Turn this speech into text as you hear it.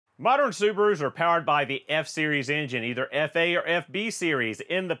Modern Subarus are powered by the F-Series engine, either FA or FB series.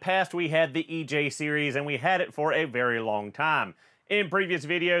 In the past, we had the EJ series, and we had it for a very long time. In previous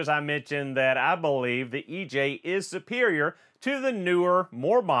videos, I mentioned that I believe the EJ is superior to the newer,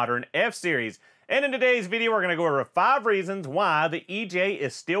 more modern F-Series. And in today's video, we're going to go over 5 reasons why the EJ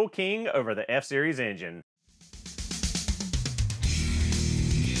is still king over the F-Series engine.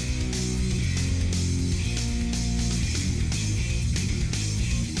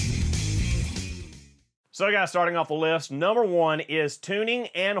 So guys, starting off the list, number 1 is tuning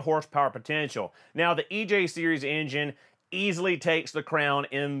and horsepower potential. Now the EJ series engine easily takes the crown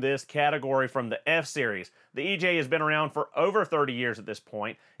in this category from the F-Series. The EJ has been around for over 30 years at this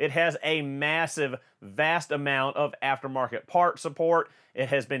point. It has a massive, vast amount of aftermarket part support. It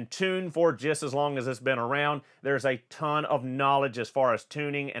has been tuned for just as long as it's been around. There's a ton of knowledge as far as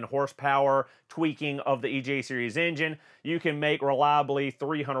tuning and horsepower tweaking of the EJ series engine. You can make reliably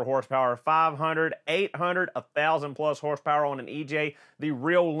 300 horsepower, 500, 800, 1,000 plus horsepower on an EJ. The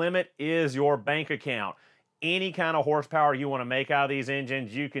real limit is your bank account. Any kind of horsepower you want to make out of these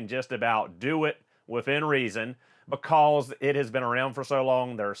engines, you can just about do it within reason because it has been around for so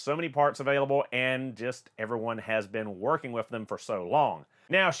long. There are so many parts available and just everyone has been working with them for so long.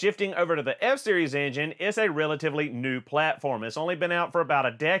 Now, shifting over to the F-Series engine, it's a relatively new platform. It's only been out for about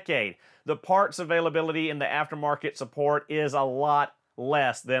a decade. The parts availability and the aftermarket support is a lot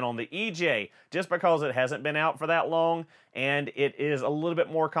less than on the EJ, just because it hasn't been out for that long and it is a little bit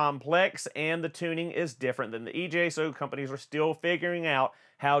more complex and the tuning is different than the EJ, so companies are still figuring out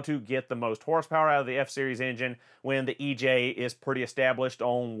how to get the most horsepower out of the F-Series engine when the EJ is pretty established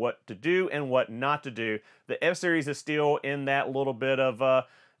on what to do and what not to do. The F-Series is still in that little bit of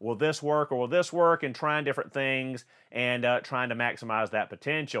will this work or will this work, and trying different things and trying to maximize that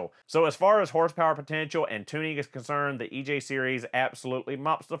potential. So as far as horsepower potential and tuning is concerned, the EJ series absolutely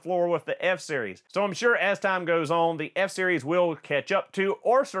mops the floor with the F-Series. So I'm sure as time goes on, the F-Series will catch up to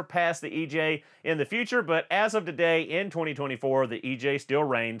or surpass the EJ in the future, but as of today in 2024, the EJ still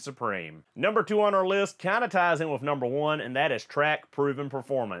reigns supreme. Number 2 on our list kind of ties in with number 1, and that is track-proven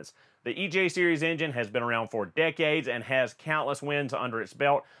performance. The EJ series engine has been around for decades and has countless wins under its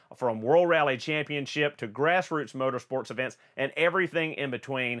belt, from World Rally Championship to grassroots motorsports events and everything in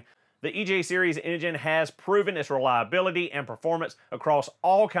between. The EJ series engine has proven its reliability and performance across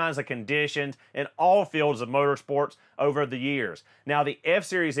all kinds of conditions in all fields of motorsports over the years. Now the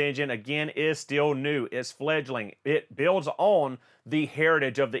F-Series engine, again, is still new. It's fledgling. It builds on the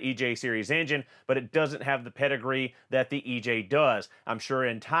heritage of the EJ series engine, but it doesn't have the pedigree that the EJ does. I'm sure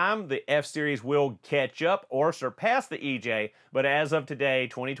in time the F-Series will catch up or surpass the EJ, but as of today,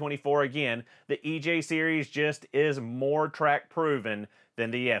 2024 again, the EJ series just is more track proven than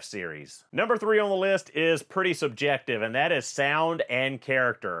the F-Series. Number 3 on the list is pretty subjective, and that is sound and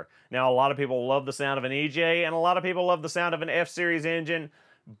character. Now, a lot of people love the sound of an EJ, and a lot of people love the sound of an F-Series engine,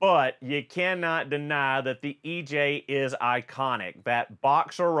 but you cannot deny that the EJ is iconic. That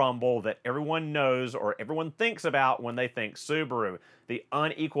boxer rumble that everyone knows or everyone thinks about when they think Subaru. The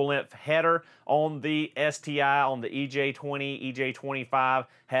unequal length header on the STI, on the EJ20, EJ25,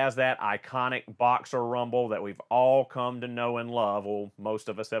 has that iconic boxer rumble that we've all come to know and love. Well, most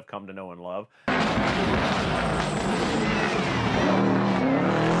of us have come to know and love.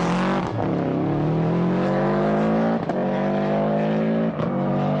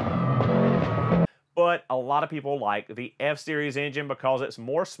 But a lot of people like the F-Series engine because it's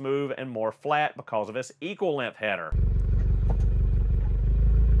more smooth and more flat because of its equal length header.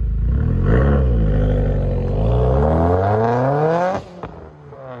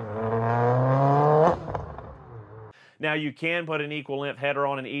 Now you can put an equal length header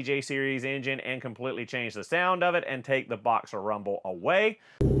on an EJ series engine and completely change the sound of it and take the boxer rumble away.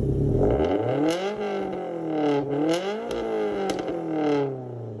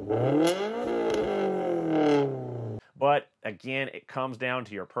 But again, it comes down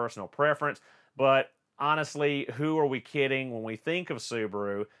to your personal preference. But honestly, who are we kidding? When we think of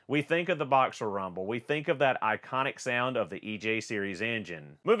Subaru, we think of the boxer rumble. We think of that iconic sound of the EJ series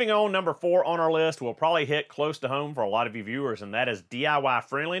engine. Moving on, number 4 on our list will probably hit close to home for a lot of you viewers, and that is DIY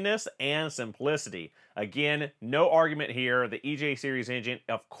friendliness and simplicity. Again, no argument here. The EJ series engine,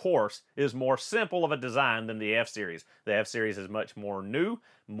 of course, is more simple of a design than the F-Series. The F-Series is much more new,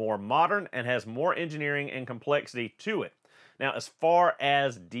 more modern, and has more engineering and complexity to it. Now, as far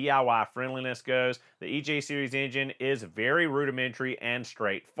as DIY friendliness goes, the EJ series engine is very rudimentary and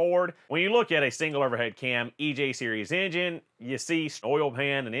straightforward. When you look at a single overhead cam EJ series engine, you see oil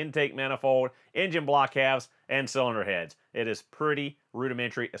pan and intake manifold, engine block halves, and cylinder heads. It is pretty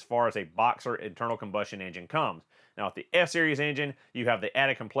rudimentary as far as a boxer internal combustion engine comes. Now with the F-Series engine, you have the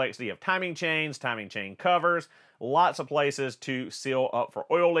added complexity of timing chains, timing chain covers, lots of places to seal up for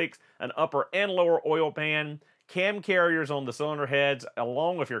oil leaks, an upper and lower oil pan, cam carriers on the cylinder heads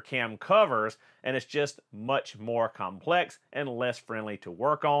along with your cam covers, and it's just much more complex and less friendly to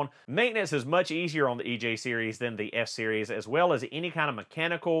work on. Maintenance is much easier on the EJ series than the F series, as well as any kind of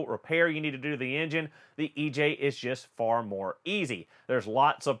mechanical repair you need to do to the engine. The EJ is just far more easy. There's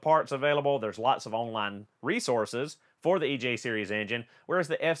lots of parts available, there's lots of online resources for the EJ series engine, whereas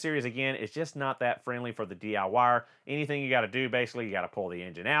the F series, again, is just not that friendly for the DIYer. Anything you got to do, basically, you got to pull the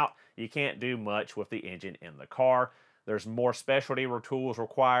engine out. You can't do much with the engine in the car. There's more specialty tools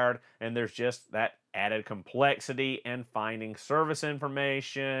required, and there's just that added complexity and finding service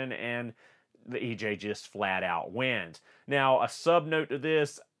information, and the EJ just flat out wins. Now, a sub note to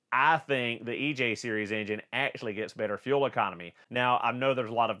this, I think the EJ series engine actually gets better fuel economy. Now, I know there's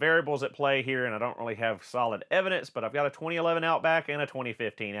a lot of variables at play here, and I don't really have solid evidence, but I've got a 2011 Outback and a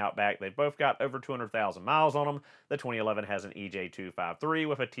 2015 Outback. They've both got over 200,000 miles on them. The 2011 has an EJ253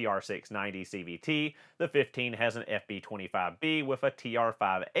 with a TR690 CVT. The 15 has an FB25B with a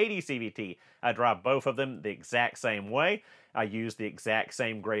TR580 CVT. I drive both of them the exact same way. I use the exact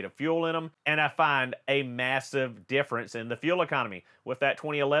same grade of fuel in them, and I find a massive difference in the fuel economy. With that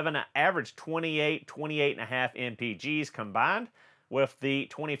 2011, I averaged 28.5 mpgs combined. With the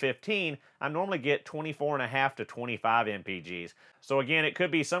 2015, I normally get 24.5 to 25 mpgs. So again, it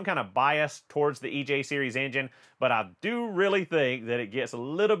could be some kind of bias towards the EJ series engine, but I do really think that it gets a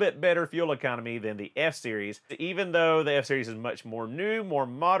little bit better fuel economy than the F series, even though the F series is much more new, more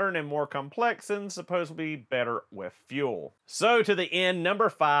modern, and more complex, and supposed to be better with fuel. So to the end, number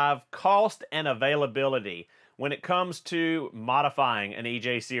 5, cost and availability. When it comes to modifying an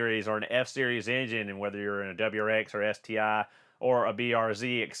EJ series or an F series engine, and whether you're in a WRX or STI, or a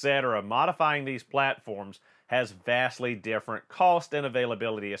BRZ, etc., modifying these platforms has vastly different cost and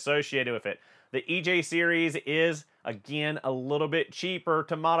availability associated with it. The EJ series is, again, a little bit cheaper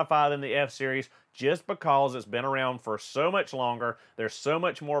to modify than the F series just because it's been around for so much longer, there's so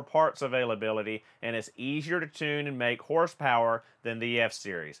much more parts availability, and it's easier to tune and make horsepower than the F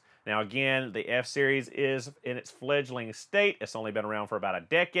series. Now again, the F series is in its fledgling state. It's only been around for about a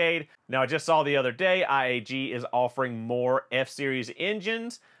decade. Now I just saw the other day IAG is offering more F series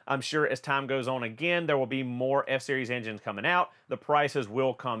engines. I'm sure as time goes on, again, there will be more F series engines coming out. The prices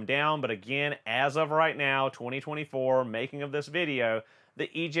will come down, but again, as of right now, 2024, making of this video, the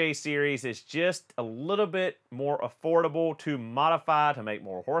EJ series is just a little bit more affordable to modify to make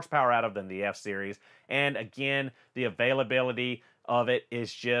more horsepower out of than the F series. And again, the availability of it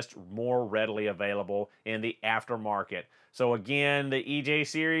is just more readily available in the aftermarket. So again, the EJ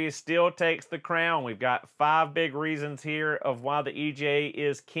series still takes the crown. We've got 5 big reasons here of why the EJ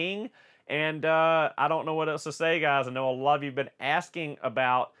is king. And I don't know what else to say, guys. I know a lot of you have been asking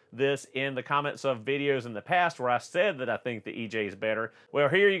about this in the comments of videos in the past where I said that I think the EJ is better. Well,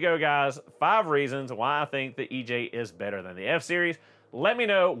 here you go, guys. 5 reasons why I think the EJ is better than the F series. Let me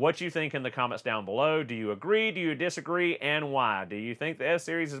know what you think in the comments down below. Do you agree? Do you disagree? And why? Do you think the F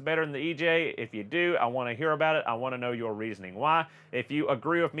series is better than the EJ? If you do, I want to hear about it. I want to know your reasoning why. If you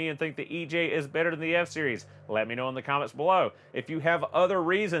agree with me and think the EJ is better than the F series, let me know in the comments below. If you have other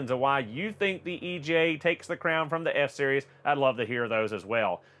reasons of why you think the EJ takes the crown from the F series, I'd love to hear those as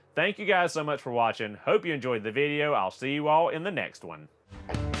well. Thank you guys so much for watching. Hope you enjoyed the video. I'll see you all in the next one.